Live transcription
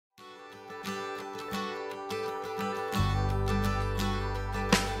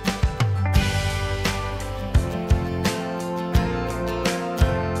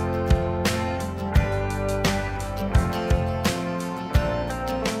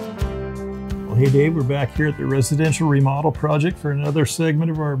Well, hey Dave, we're back here at the residential remodel project for another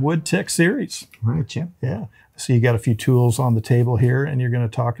segment of our wood tech series. All right, Jim. Yeah. So you got a few tools on the table here, and you're going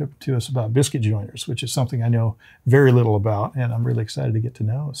to talk to us about biscuit joiners, which is something I know very little about, and I'm really excited to get to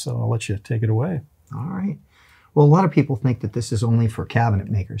know. So I'll let you take it away. All right. Well, a lot of people think that this is only for cabinet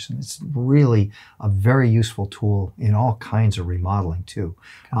makers, and it's really a very useful tool in all kinds of remodeling too,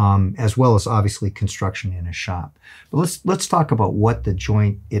 as well as obviously construction in a shop. But let's talk about what the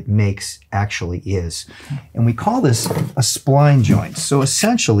joint it makes actually is. And we call this a spline joint. So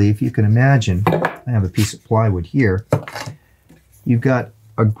essentially, if you can imagine, I have a piece of plywood here. You've got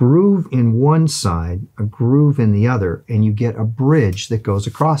a groove in one side, a groove in the other, and you get a bridge that goes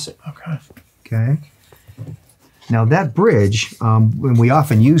across it. Okay. Okay. Now that bridge, when we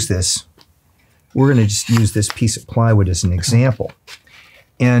often use this, we're going to just use this piece of plywood as an example.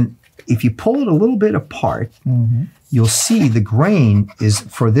 And if you pull it a little bit apart, you'll see the grain is,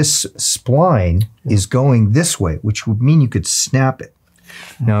 for this spline, is going this way, which would mean you could snap it.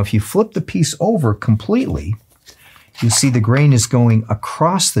 Now if you flip the piece over completely, you'll see the grain is going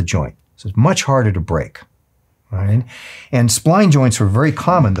across the joint. So it's much harder to break. Right? And spline joints are very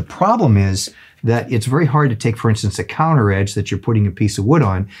common. The problem is that it's very hard to take, for instance, a counter edge that you're putting a piece of wood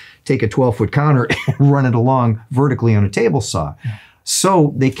on, take a 12-foot counter and run it along vertically on a table saw. Yeah.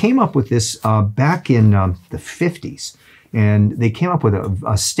 So they came up with this back in the 50s, and they came up with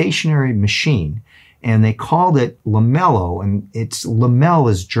a stationary machine, and they called it lamello, and it's lamell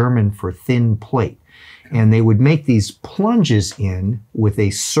is German for thin plate. And they would make these plunges in with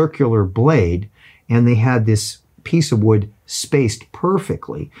a circular blade, and they had this piece of wood spaced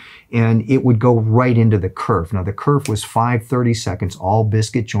perfectly, and it would go right into the kerf. Now the kerf was 5/32. All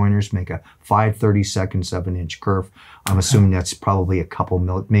biscuit joiners make a 5/32 of an inch kerf. I'm assuming that's probably a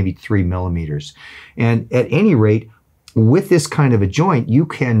couple, maybe 3 millimeters. And at any rate, with this kind of a joint, you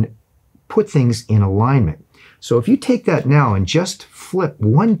can put things in alignment. So if you take that now and just flip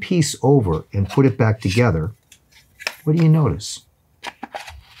one piece over and put it back together, what do you notice?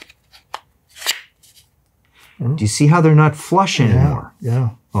 Do you see how they're not flush anymore?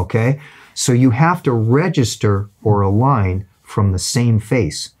 Yeah. Okay. So you have to register or align from the same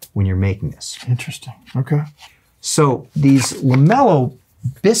face when you're making this. Interesting. Okay. So these lamello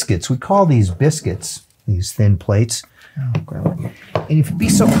biscuits, we call these biscuits, these thin plates. Yeah. And if you'd be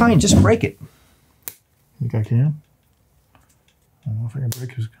so kind, just break it. Think I can? I don't know if I can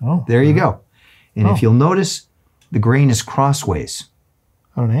break this. Oh. There you go. And if you'll notice, the grain is crossways.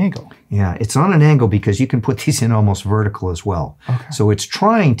 On an angle. Yeah, it's on an angle because you can put these in almost vertical as well. Okay. So it's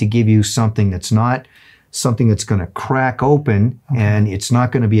trying to give you something that's not something that's going to crack open, and it's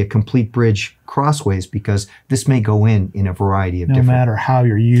not going to be a complete bridge crossways, because this may go in a variety of different... No matter how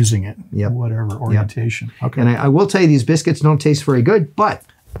you're using it, whatever orientation. Yep. Okay. And I will tell you, these biscuits don't taste very good, but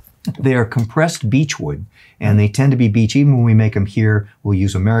they are compressed beech wood, and they tend to be beech. Even when we make them here, we'll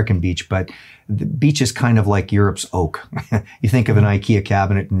use American beech, but the beech is kind of like Europe's oak. You think of an IKEA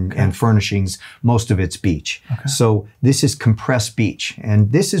cabinet and furnishings, most of it's beech. Okay. So this is compressed beech,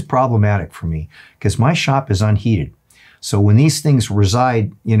 and this is problematic for me because my shop is unheated. So when these things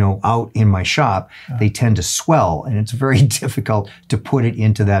reside, out in my shop, they tend to swell, and it's very difficult to put it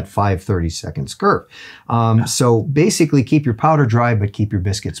into that 5/32 kerf. So basically keep your powder dry, but keep your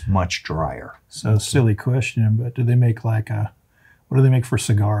biscuits much drier. So silly question, but do they make what do they make for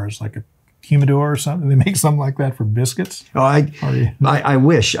cigars? Like a humidor or something? They make something like that for biscuits? Oh, I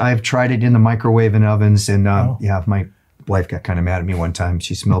wish. I've tried it in the microwave and ovens, and my wife got kind of mad at me one time.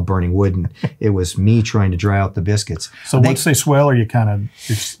 She smelled burning wood, and it was me trying to dry out the biscuits. So once they swell, or you can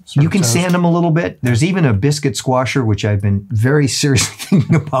sand them a little bit. There's even a biscuit squasher, which I've been very seriously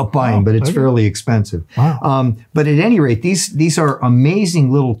thinking about buying, but it's fairly expensive. Wow. But at any rate, these are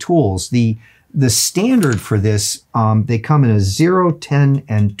amazing little tools. The standard for this, they come in a 0, 10,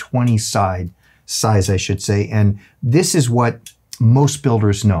 and 20 size, I should say, and this is what most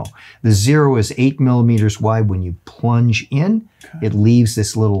builders know. The 0 is 8 millimeters wide. When you plunge in, it leaves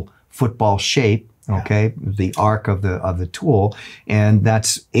this little football shape, the arc of the tool, and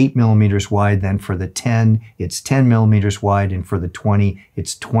that's 8 millimeters wide. Then for the 10, it's 10 millimeters wide, and for the 20,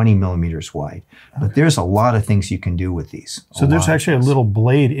 it's 20 millimeters wide. But there's a lot of things you can do with these. So there's actually a little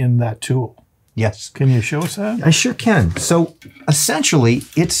blade in that tool. Yes. Can you show us that? I sure can. So essentially,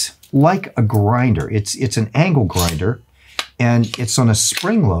 it's like a grinder. It's an angle grinder, and it's on a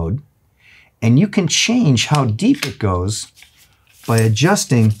spring load, and you can change how deep it goes by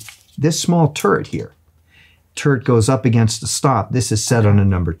adjusting this small turret here. Turret goes up against the stop. This is set on a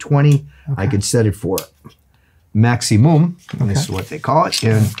number 20. I could set it for maximum, this is what they call it,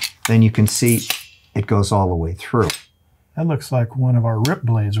 and then you can see it goes all the way through. That looks like one of our rip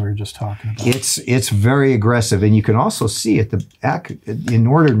blades we were just talking about. It's very aggressive, and you can also see at the back, in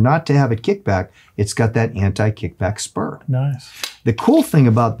order not to have it kick back, it's got that anti-kickback spur. Nice. The cool thing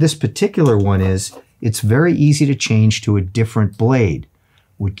about this particular one is it's very easy to change to a different blade.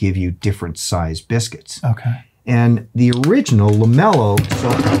 Would give you different size biscuits. Okay. And the original Lamello, so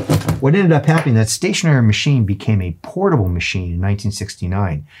what ended up happening, that stationary machine became a portable machine in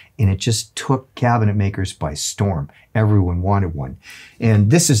 1969, and it just took cabinet makers by storm. Everyone wanted one. And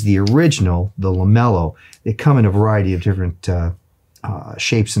this is the original, the Lamello. They come in a variety of different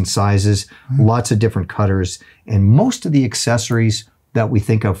shapes and sizes, lots of different cutters, and most of the accessories that we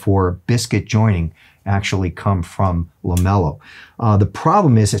think of for biscuit joining actually come from Lamello. The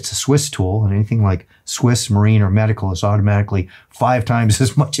problem is it's a Swiss tool, and anything like Swiss, marine, or medical is automatically 5 times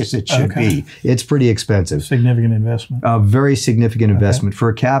as much as it should be. It's pretty expensive. Significant investment. A very significant investment. For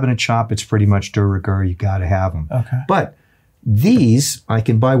a cabinet shop, it's pretty much de rigueur. You got to have them. Okay. But these, I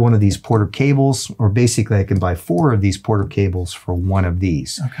can buy one of these Porter cables, or basically I can buy 4 of these Porter cables for one of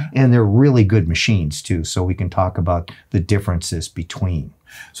these. Okay. And they're really good machines too, so we can talk about the differences between.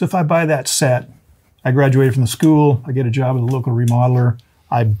 So if I buy that set, I graduated from the school, I get a job at a local remodeler,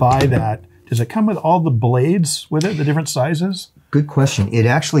 I buy that. Does it come with all the blades with it, the different sizes? Good question. It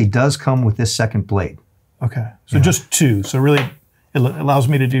actually does come with this second blade. Okay. So just 2. So really, it allows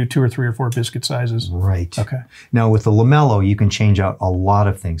me to do 2 or 3 or 4 biscuit sizes. Right. Okay. Now with the Lamello, you can change out a lot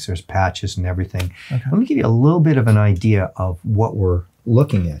of things. There's patches and everything. Okay. Let me give you a little bit of an idea of what we're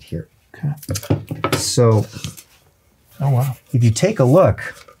looking at here. Okay. So, oh wow. if you take a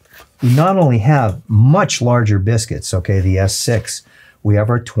look, we not only have much larger biscuits, okay, the S6, we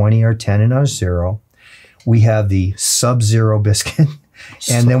have our 20, our 10, and our 0. We have the Sub-Zero biscuit,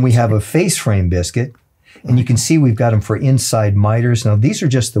 and then we have a face frame biscuit. And you can see we've got them for inside miters. Now, these are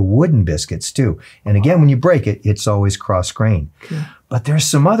just the wooden biscuits, too. And again, when you break it, it's always cross-grain. Okay. But there's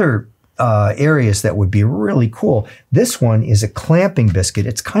some other areas that would be really cool. This one is a clamping biscuit.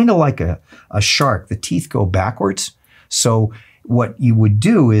 It's kind of like a shark. The teeth go backwards. So what you would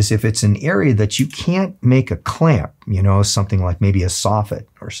do is, if it's an area that you can't make a clamp, you know, something like maybe a soffit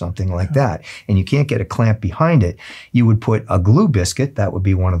or something like that, and you can't get a clamp behind it, you would put a glue biscuit, that would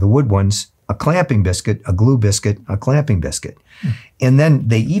be one of the wood ones, a clamping biscuit, a glue biscuit, a clamping biscuit. And then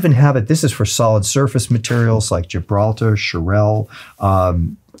they even have it, this is for solid surface materials like Gibraltar, Cherelle,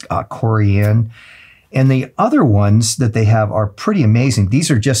 Corian. And the other ones that they have are pretty amazing.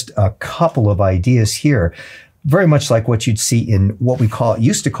 These are just a couple of ideas here. Very much like what you'd see in what we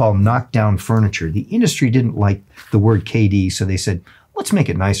used to call knockdown furniture. The industry didn't like the word KD, so they said, let's make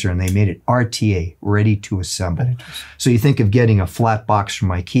it nicer, and they made it RTA, ready to assemble. So you think of getting a flat box from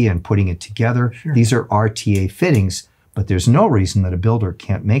IKEA and putting it together. Sure. These are RTA fittings, but there's no reason that a builder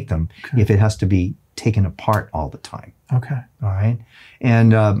can't make them if it has to be taken apart all the time. Okay. All right.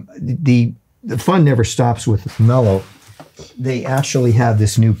 And the fun never stops with Lamello. They actually have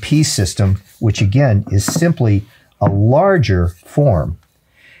this new piece system, which again is simply a larger form.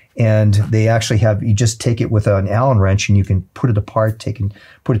 And they actually have, you just take it with an Allen wrench and you can put it apart,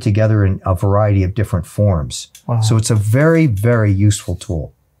 put it together in a variety of different forms. Wow. So it's a very, very useful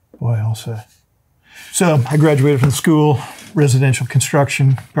tool. Boy, I'll say. So I graduated from school, residential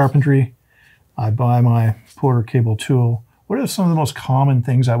construction, carpentry. I buy my Porter cable tool. What are some of the most common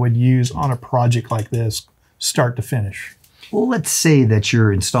things I would use on a project like this, start to finish? Well, let's say that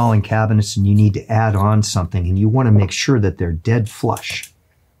you're installing cabinets and you need to add on something and you want to make sure that they're dead flush,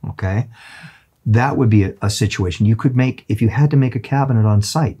 okay? That would be a situation. You could make, if you had to make a cabinet on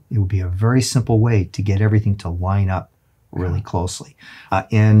site, it would be a very simple way to get everything to line up really closely.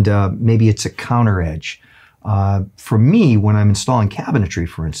 Maybe it's a counter edge. For me, when I'm installing cabinetry,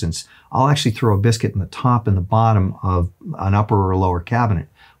 for instance, I'll actually throw a biscuit in the top and the bottom of an upper or lower cabinet.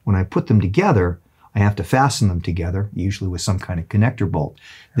 When I put them together, I have to fasten them together, usually with some kind of connector bolt.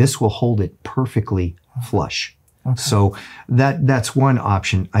 This will hold it perfectly flush. Okay. So that's one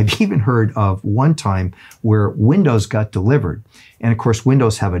option. I've even heard of one time where windows got delivered. And of course,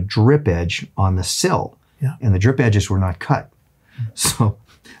 windows have a drip edge on the sill. Yeah. And the drip edges were not cut. So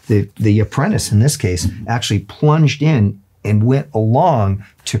the apprentice, in this case, actually plunged in and went along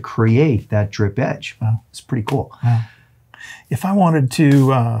to create that drip edge. Wow. It's pretty cool. Wow. If I wanted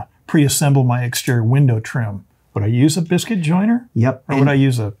to pre-assemble my exterior window trim, would I use a biscuit joiner? Yep. Or would I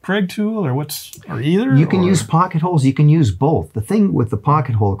use a Preg tool, or either? You can use pocket holes. You can use both. The thing with the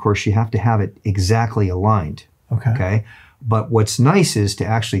pocket hole, of course, you have to have it exactly aligned. Okay. But what's nice is to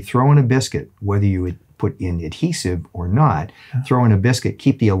actually throw in a biscuit, whether you would put in adhesive or not, throw in a biscuit,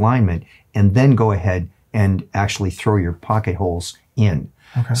 keep the alignment, and then go ahead and actually throw your pocket holes in.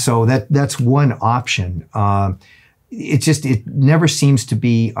 Okay. So that's one option. it never seems to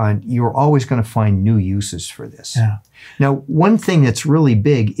be on, you're always going to find new uses for this. Yeah. Now, one thing that's really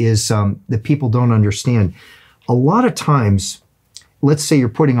big is that people don't understand. A lot of times, let's say you're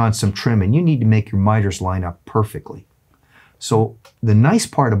putting on some trim and you need to make your miters line up perfectly. So the nice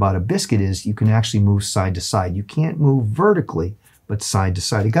part about a biscuit is you can actually move side to side. You can't move vertically, but side to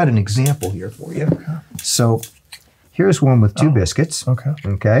side. I got an example here for you. Okay. So here's one with two biscuits. Okay.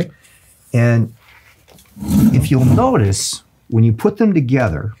 Okay. And if you'll notice, when you put them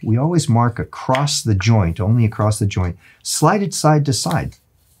together, we always mark across the joint, only across the joint, slide it side to side.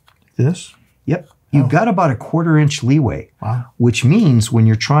 This? Yep. You've got about a 1/4 inch leeway, wow. Which means when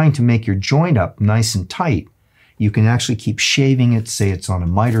you're trying to make your joint up nice and tight, you can actually keep shaving it, say it's on a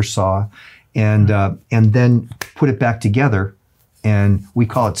miter saw, and then put it back together. And we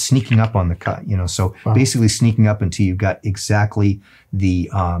call it sneaking up on the cut, you know, so wow. basically sneaking up until you've got exactly the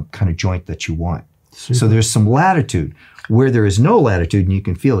kind of joint that you want. Super. So there's some latitude. Where there is no latitude and you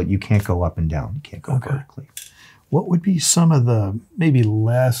can feel it, you can't go up and down. You can't go vertically. What would be some of the maybe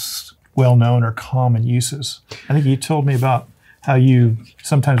less well-known or common uses? I think you told me about how you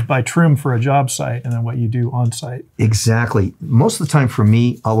sometimes buy trim for a job site and then what you do on site. Exactly. Most of the time for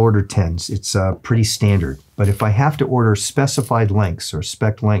me, I'll order 10s. It's pretty standard. But if I have to order specified lengths or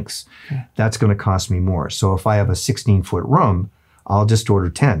spec lengths, that's going to cost me more. So if I have a 16-foot room, I'll just order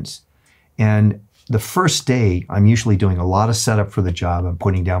 10s. And the first day, I'm usually doing a lot of setup for the job. I'm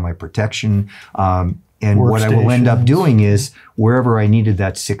putting down my protection. And what I will end up doing is wherever I needed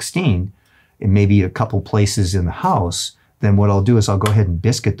that 16, and maybe a couple places in the house, then what I'll do is I'll go ahead and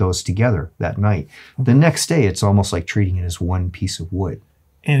biscuit those together that night. The next day, it's almost like treating it as one piece of wood.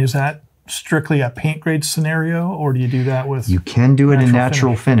 And is that strictly a paint grade scenario, or do you do that with? You can do it in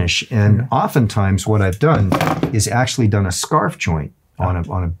natural finish. And oftentimes what I've done is actually done a scarf joint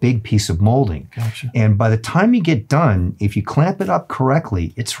on a big piece of molding. Gotcha. And by the time you get done, if you clamp it up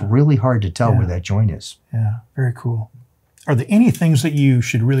correctly, it's really hard to tell where that joint is. Yeah, very cool. Are there any things that you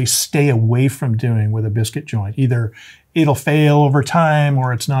should really stay away from doing with a biscuit joint? Either it'll fail over time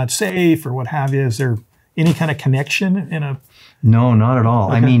or it's not safe or what have you. Is there any kind of connection in a... No, not at all.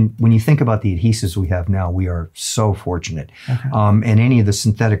 Okay. I mean, when you think about the adhesives we have now, we are so fortunate. Okay. And any of the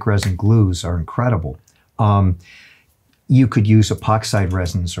synthetic resin glues are incredible. You could use epoxide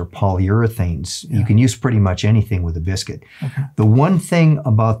resins or polyurethanes. Yeah. You can use pretty much anything with a biscuit. Okay. The one thing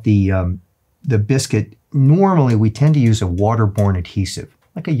about the biscuit, normally we tend to use a waterborne adhesive,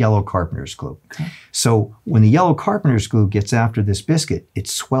 like a yellow carpenter's glue. Okay. So when the yellow carpenter's glue gets after this biscuit, it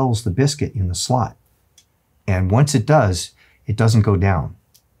swells the biscuit in the slot. And once it does, it doesn't go down.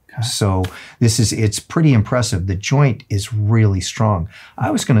 Okay. So it's pretty impressive. The joint is really strong. I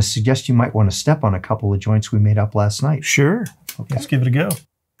was going to suggest you might want to step on a couple of joints we made up last night. Sure. Okay. Let's give it a go.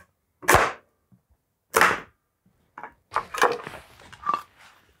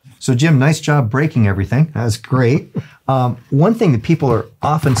 So Jim, nice job breaking everything. That's great. One thing that people are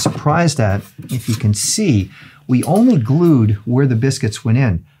often surprised at, if you can see, we only glued where the biscuits went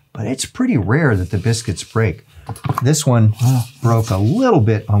in, but it's pretty rare that the biscuits break. This one broke a little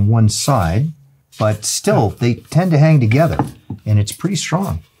bit on one side, but still they tend to hang together, and it's pretty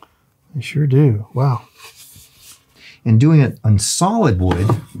strong. They sure do. Wow. And doing it on solid wood,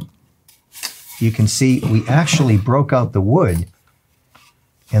 you can see we actually broke out the wood,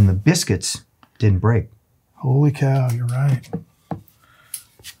 and the biscuits didn't break. Holy cow, you're right.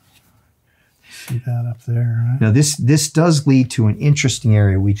 See that up there, right? Now this does lead to an interesting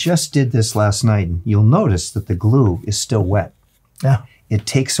area. We just did this last night, and you'll notice that the glue is still wet. Yeah. It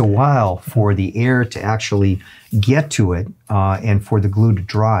takes a while for the air to actually get to it and for the glue to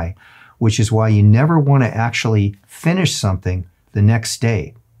dry, which is why you never want to actually finish something the next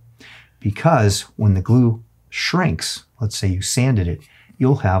day. Because when the glue shrinks, let's say you sanded it,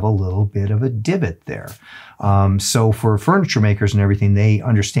 you'll have a little bit of a divot there. So for furniture makers and everything, they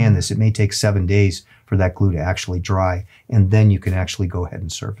understand this. It may take 7 days for that glue to actually dry, and then you can actually go ahead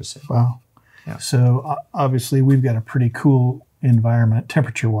and surface it. Wow. Yeah. So obviously we've got a pretty cool environment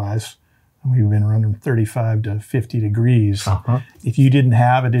temperature-wise. We've been running 35 to 50 degrees. If you didn't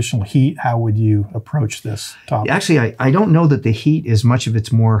have additional heat, how would you approach this topic? Actually, I don't know that the heat is much of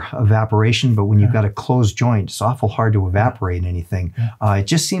it's more evaporation, but when you've got a closed joint, it's awful hard to evaporate anything. It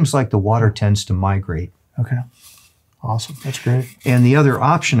just seems like the water tends to migrate. Okay. Awesome. That's great. And the other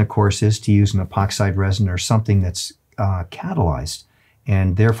option, of course, is to use an epoxide resin or something that's catalyzed,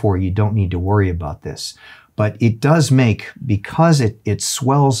 and therefore you don't need to worry about this. But it does make, because it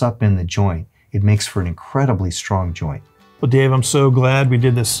swells up in the joint, it makes for an incredibly strong joint. Well, Dave, I'm so glad we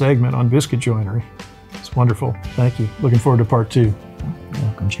did this segment on biscuit joinery. It's wonderful. Thank you. Looking forward to part 2. You're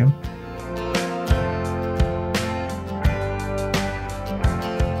welcome, Jim.